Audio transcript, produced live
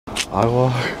I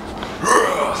walk.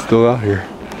 Still out here.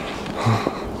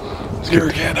 Deer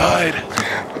can't hide.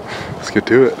 Let's get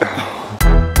to it.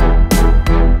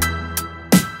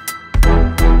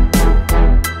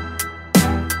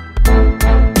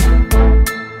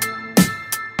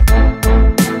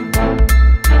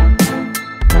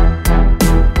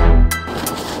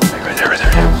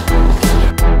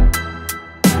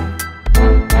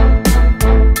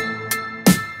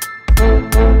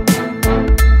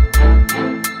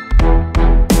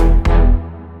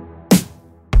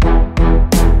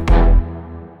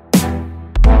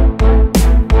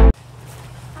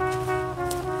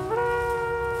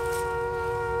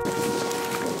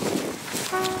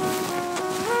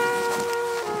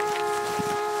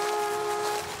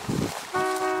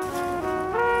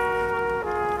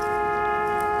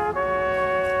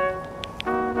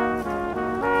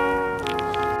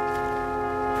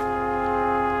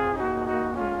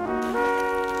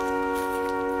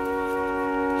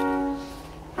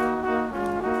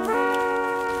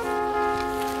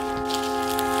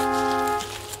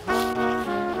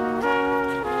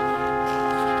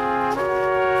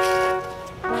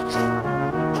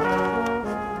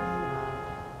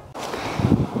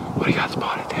 What do you got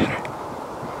spotted, Tanner?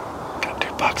 Got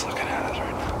 2 bucks looking at us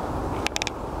right now.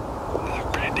 They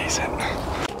look pretty decent.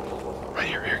 Right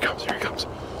here, here he comes, here he comes.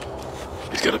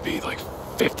 He's gonna be like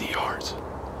 50 yards.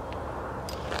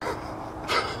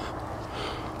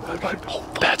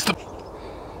 That's the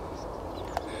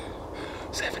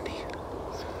 70.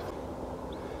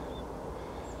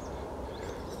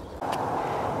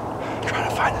 Trying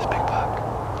to find this big buck.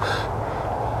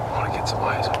 I want to get some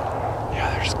eyes on him. Yeah,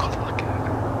 they're just close to looking at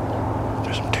him.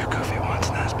 There's some 2 goofy ones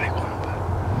and this big one, but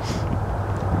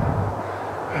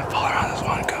I've been following around this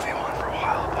one goofy one for a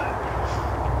while, but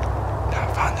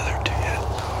haven't found the other 2 yet.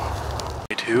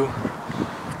 Day 2.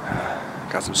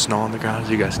 Got some snow on the ground, as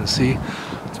you guys can see.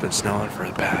 It's been snowing for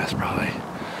the past probably,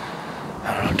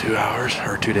 I don't know, 2 hours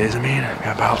or 2 days. I mean, I've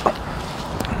got about,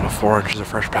 I don't know, 4 inches of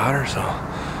fresh powder. So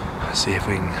let's see if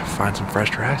we can find some fresh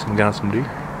tracks and get on some deer,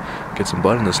 get some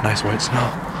blood in this nice white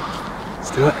snow.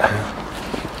 Let's do it.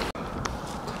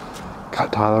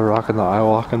 Got Tyler rocking the I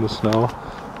walk in the snow.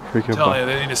 Freaking Tell you,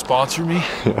 they need to sponsor me.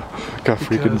 Yeah. Got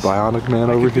freaking Bionic Man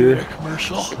over here.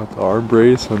 Commercial. Got the arm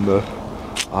brace and the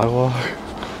I walk.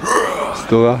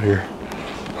 Still out here.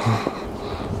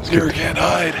 Deer can't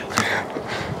hide.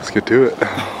 Let's get to it.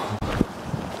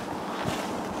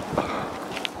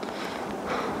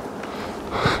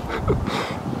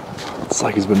 It's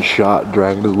like he's been shot,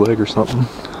 dragging his leg or something.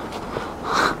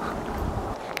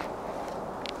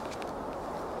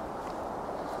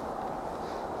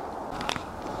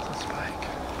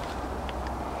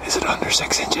 Is it under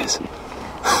 6 inches? He's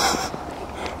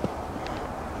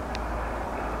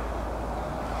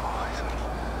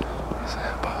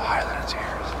about higher than his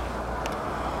ears.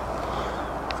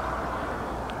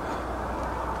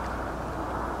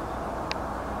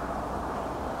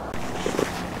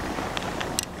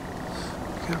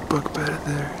 Got a buck bedded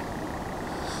there.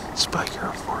 Spike, you're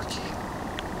a forky.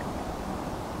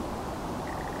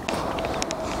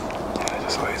 Yeah,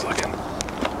 just the way he's looking.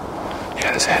 He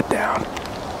had his head down.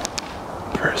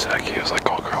 For a sec, he was like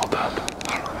all curled up.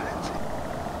 I don't know if I didn't see.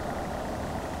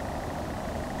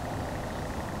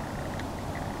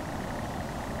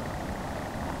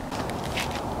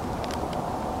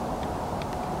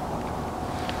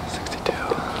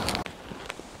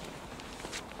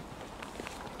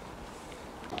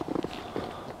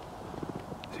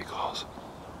 He calls.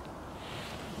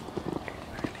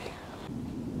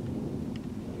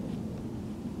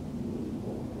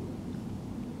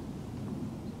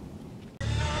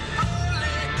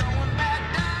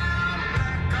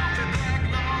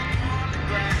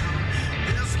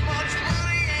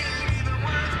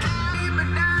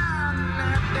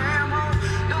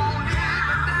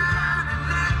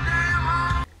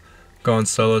 Going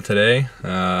solo today.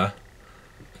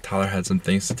 Tyler had some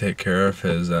things to take care of.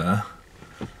 His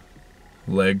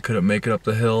leg couldn't make it up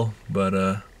the hill,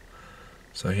 but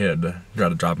so he had to try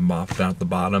to drop him off down at the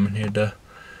bottom, and he had to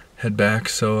head back.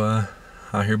 So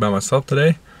out here by myself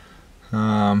today.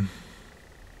 Gonna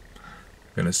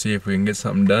see if we can get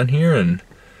something done here and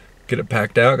get it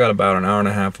packed out. Got about an hour and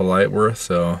a half of light worth,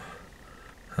 so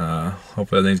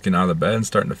hopefully everything's getting out of the bed and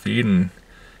starting to feed and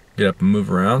get up and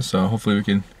move around. So hopefully we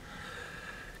can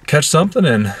catch something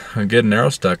and get an arrow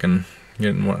stuck and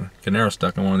get an arrow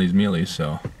stuck on one of these muleys.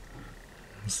 So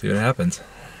let's see what happens.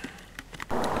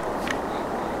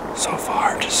 So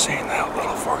far, just seeing that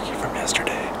little forky from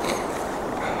yesterday.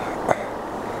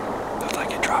 Looked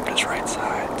like it dropped his right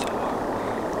side. So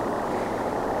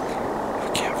if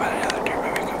we can't find any other deer,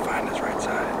 maybe we can find his right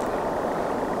side.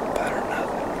 So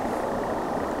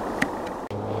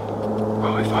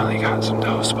finally got some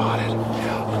doe spotted.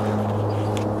 Yeah.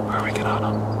 Where are we getting on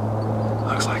them?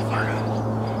 Looks like we're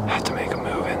gonna have to make a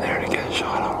move in there to get a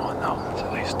shot on one though. It's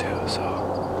at least 2, so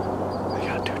we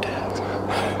got 2 tags.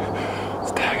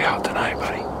 Let's tag out tonight,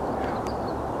 buddy.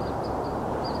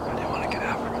 I didn't want to get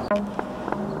after him.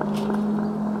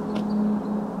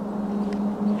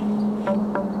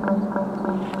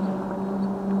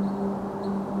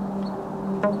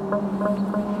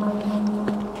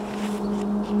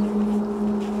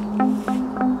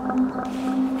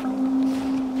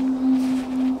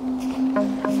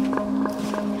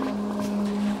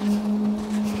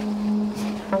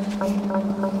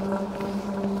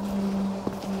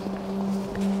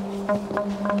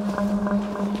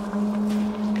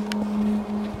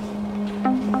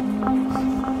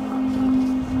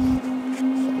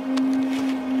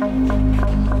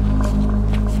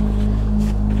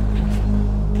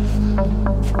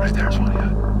 Right there's one,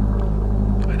 yeah.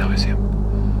 I know I see him.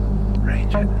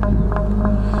 Range it.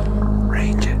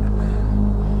 Range it.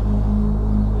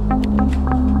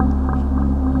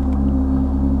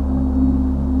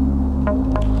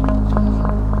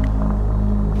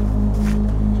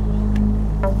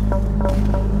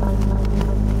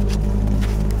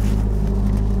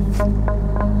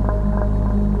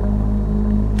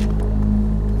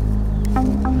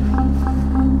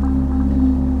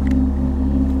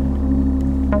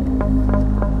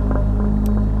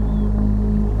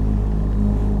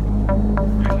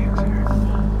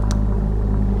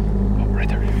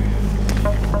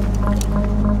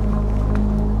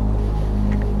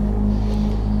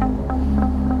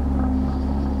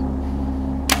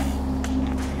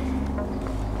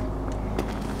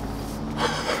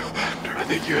 I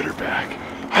think you hit her back.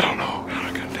 I don't know. I'm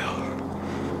not gonna tell.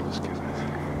 Just kidding.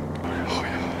 Oh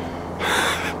yeah.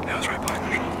 That was right behind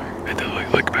the shoulder. It did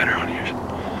look better on yours.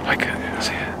 I couldn't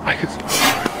see it. I could.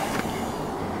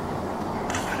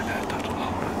 Might have had a touch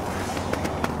low,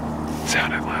 but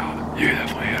sounded loud. You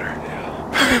definitely hit her. Yeah.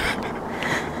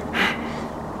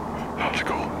 That was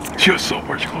cool. She was so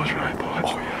much closer than I thought.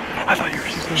 Oh yeah. I thought you were.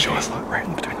 She was right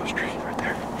in between those trees right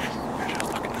there. She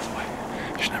was looking this way.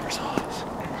 She never saw us.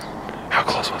 How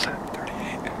close was it?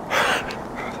 38.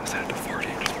 I set it to 40.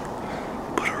 Just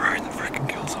put it right in the freaking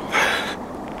kill zone.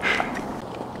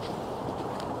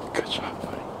 Good shot,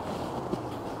 buddy.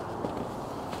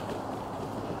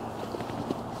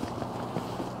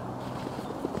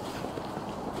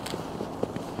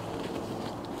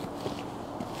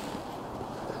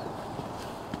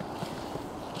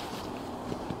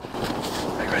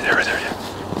 Right there, yeah.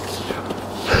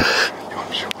 You want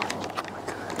to shoot one?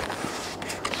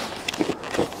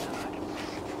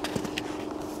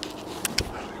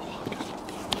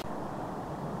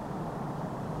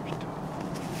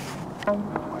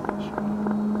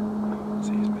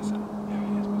 See, he's missing. Yeah,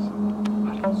 he is missing. I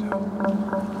don't zoom.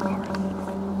 Alright.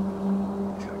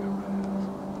 He's gotta go right at us.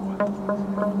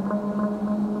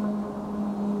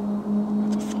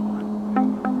 That's a fawn.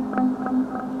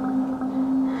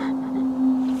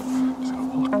 He's gonna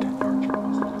walk 10 yards from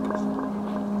us like this.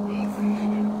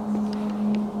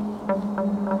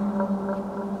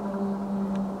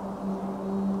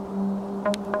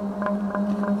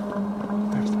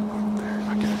 There's the one there.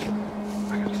 I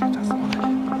gotta see if that's the one.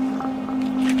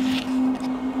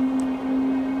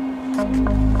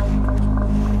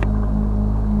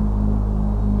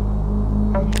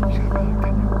 You gotta be like that,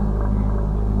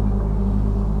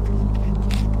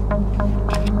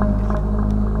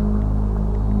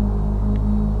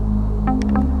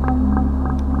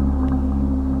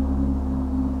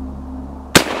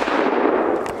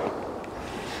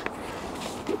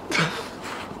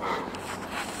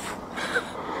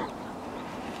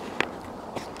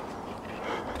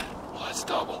 well, that's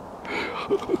double.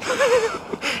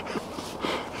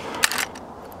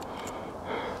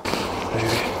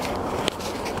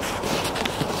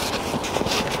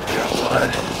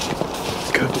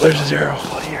 Good, there's a 0.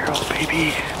 Bloody arrow,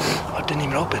 baby. Oh, it didn't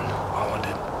even open. Oh, one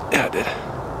did. Yeah, it did.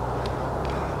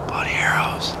 Bloody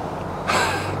arrows.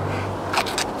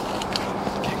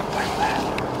 Can't complain with that.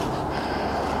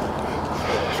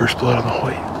 First blood on the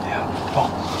Hoyt. Yeah. Oh.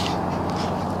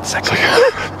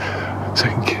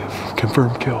 Second kill.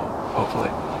 Confirmed kill, hopefully.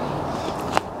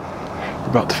 We're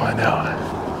about to find out.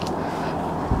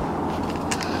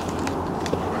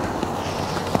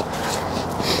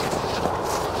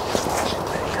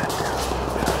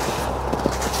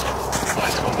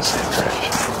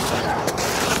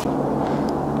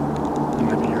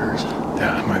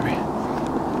 Yeah, it might be.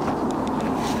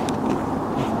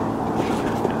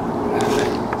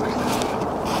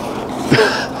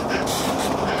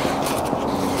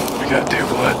 We got 2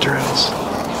 blood trails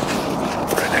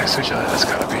right Yeah, so that's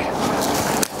gotta be.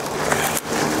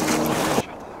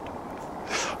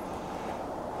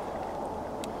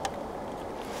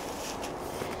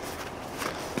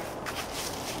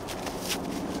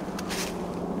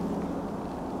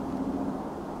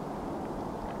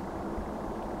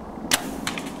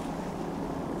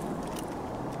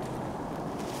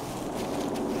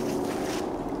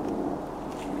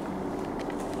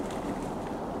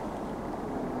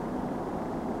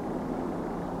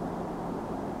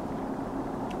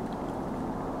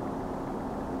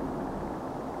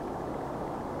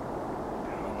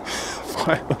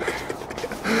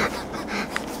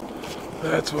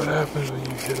 That's what happens when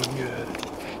you hit them good.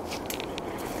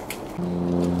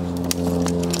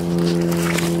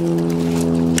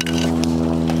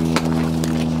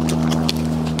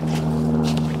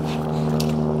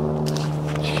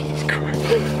 Jesus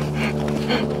Christ.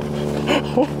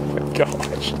 Oh my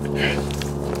gosh.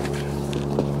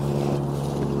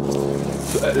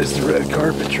 So that is the red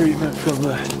carpet treatment from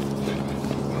the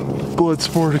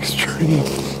Bloodsport Extreme.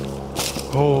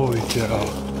 Holy cow.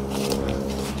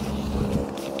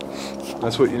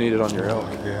 That's what you needed on your elk.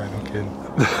 Yeah, no kidding.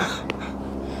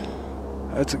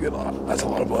 That's a good lot. That's a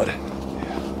lot of blood.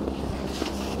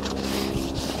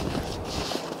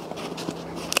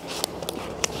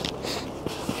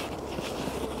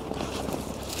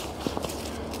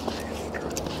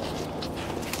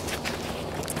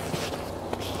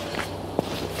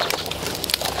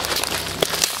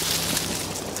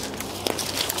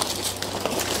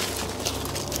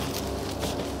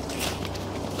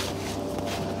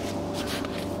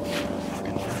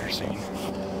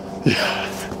 Yeah.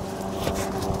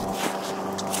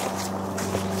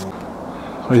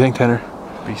 What do you think, Tanner?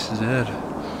 Beast is dead.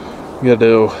 We gotta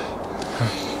do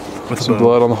with some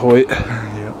blood on the Hoyt.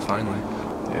 Yep, finally.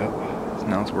 Yep. So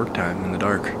now it's work time in the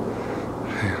dark.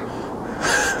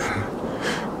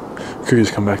 Could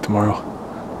just come back tomorrow.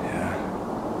 Yeah.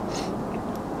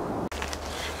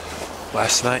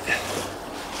 Last night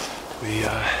we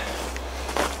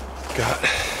got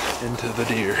into the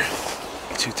deer.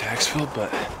 2 tags filled,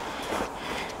 but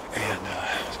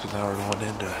so now we're going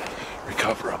in to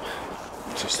recover them.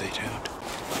 So stay tuned.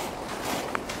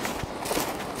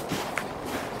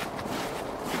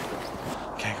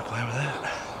 Can't complain with that.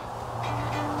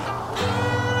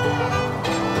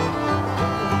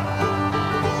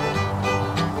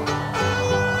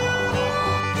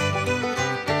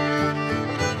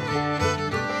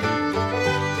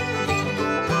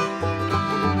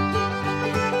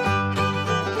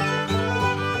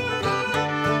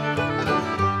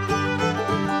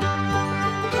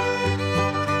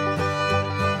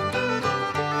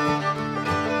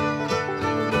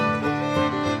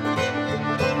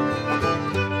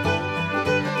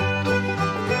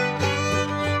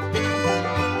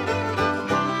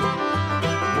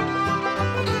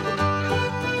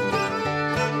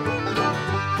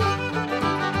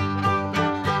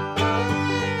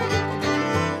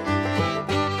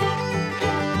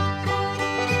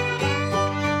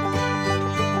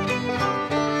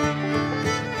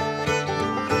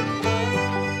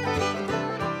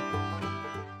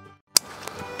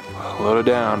 Load it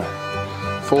down.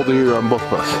 Full deer on both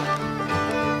of us.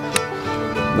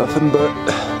 Nothing but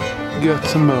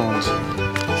guts and bones.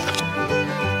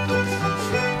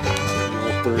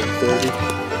 30.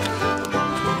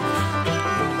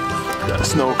 Got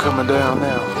snow coming down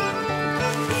now.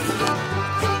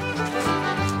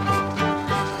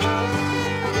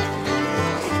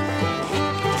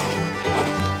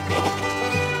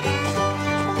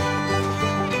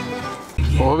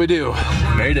 What we do?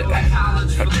 Made it.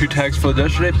 Got 2 tags filled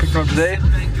yesterday, picked them up today.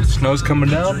 Snow's coming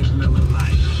down.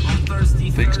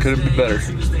 Things couldn't be better.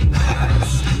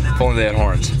 If only they had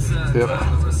horns. Yep.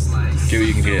 Get what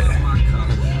you can get.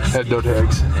 Had no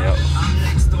tags. Yep.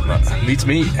 But meat's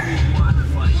meat.